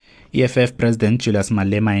EFF President Julius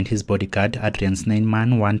Malema and his bodyguard Adrian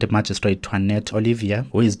Snyman want Magistrate Toinette Olivier,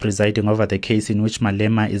 who is presiding over the case in which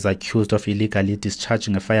Malema is accused of illegally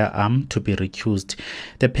discharging a firearm, to be recused.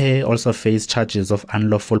 The pair also face charges of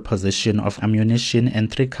unlawful possession of ammunition and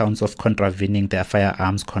 3 counts of contravening the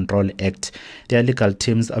Firearms Control Act. Their legal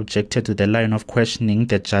teams objected to the line of questioning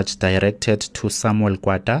the judge directed to Samuel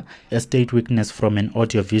Kwata, a state witness from an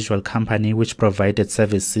audiovisual company which provided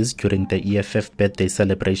services during the EFF birthday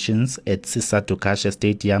celebrations at Sisatu Kashe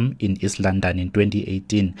Stadium in East London in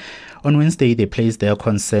 2018. On Wednesday, they placed their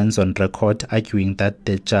concerns on record, arguing that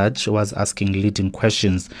the judge was asking leading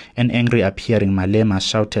questions. An angry appearing Malema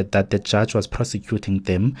shouted that the judge was prosecuting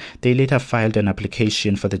them. They later filed an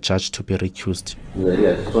application for the judge to be recused. Lady,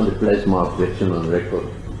 I just want to place my objection on record.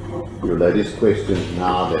 Your lady's questions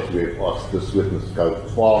now that we've asked this witness go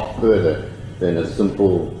far further than a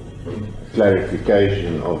simple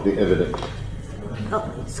clarification of the evidence. Oh,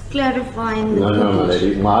 it's clarifying the No, my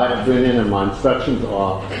lady. My opinion and my instructions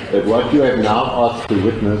are that what you have now asked the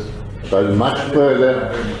witness goes much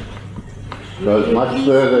further. Than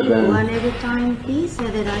one at a time, please, so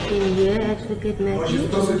that I can hear Advocate Matthews. She's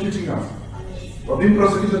prosecuting us. We're being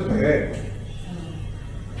prosecuted by her.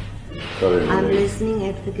 Sorry, I'm listening,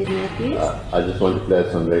 Advocate Matthews. I just want to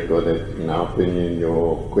place on record that, in our opinion,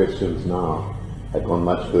 your questions now have gone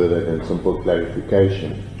much further than simple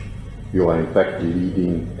clarification. You are in fact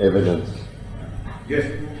leading evidence.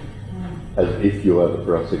 Yes. As if you are the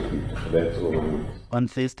prosecutor. That's all it means. On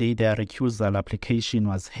Thursday, their recusal application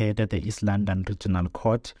was heard at the East London Regional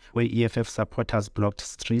Court, where EFF supporters blocked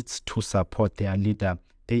streets to support their leader.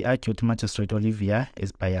 They argued Magistrate Olivier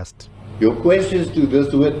is biased. Your questions to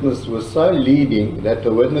this witness were so leading that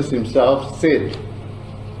the witness himself said,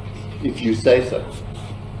 if you say so.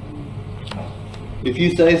 If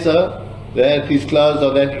you say so, that is closed,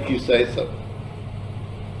 or that if you say so.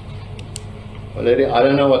 Well, lady, I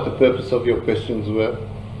don't know what the purpose of your questions were,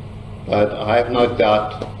 but I have no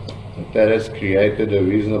doubt that has created a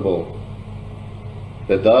reasonable,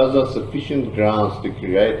 that those are sufficient grounds to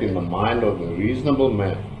create in the mind of a reasonable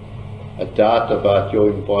man a doubt about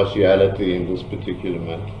your impartiality in this particular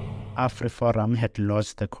matter. AfriForum had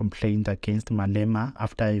lodged a complaint against Malema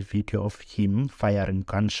after a video of him firing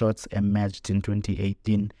gunshots emerged in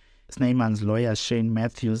 2018. Snyman's lawyer Shane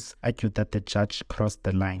Matthews argued that the judge crossed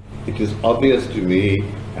the line. It is obvious to me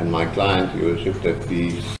and my client, Your Worship, that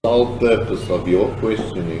the sole purpose of your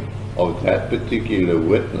questioning of that particular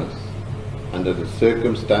witness under the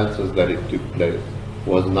circumstances that it took place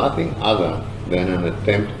was nothing other than an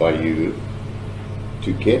attempt by you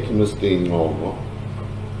to get Mr. Ingogo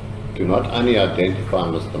to not only identify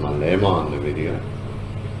Mr. Malema on the video,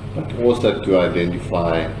 but also to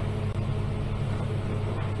identify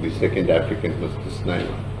the second applicant, Mr.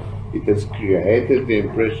 Snyman. It has created the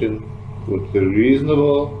impression with the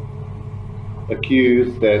reasonable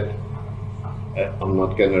accused that I'm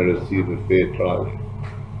not going to receive a fair trial.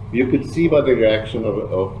 You could see by the reaction of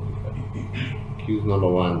accused number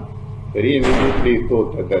 1 that he immediately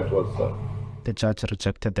thought that that was so. The judge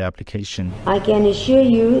rejected the application. I can assure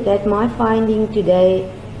you that my finding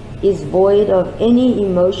today is void of any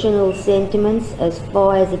emotional sentiments as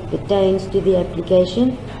far as it pertains to the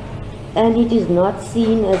application, and it is not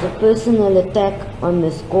seen as a personal attack on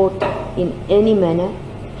this court in any manner.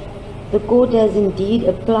 The court has indeed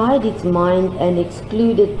applied its mind and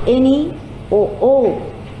excluded any or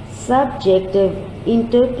all subjective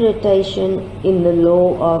interpretation in the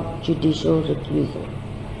law of judicial recusal.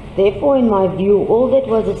 Therefore, in my view, all that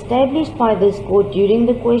was established by this court during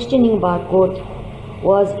the questioning by court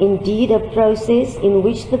was indeed a process in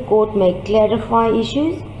which the court may clarify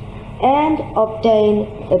issues and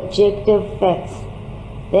obtain objective facts.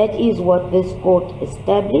 That is what this court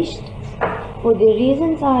established. For the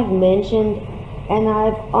reasons I have mentioned, and I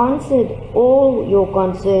have answered all your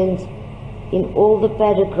concerns in all the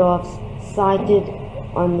paragraphs cited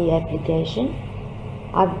on the application,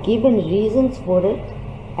 I've given reasons for it,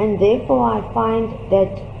 and therefore I find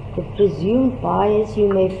that the presumed bias you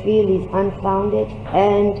may feel is unfounded,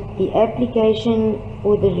 and the application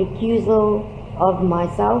for the recusal of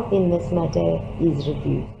myself in this matter is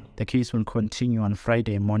reviewed. The case will continue on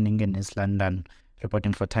Friday morning in East London.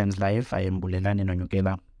 Reporting for Times Live, I am Bulelani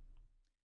Nonyukela.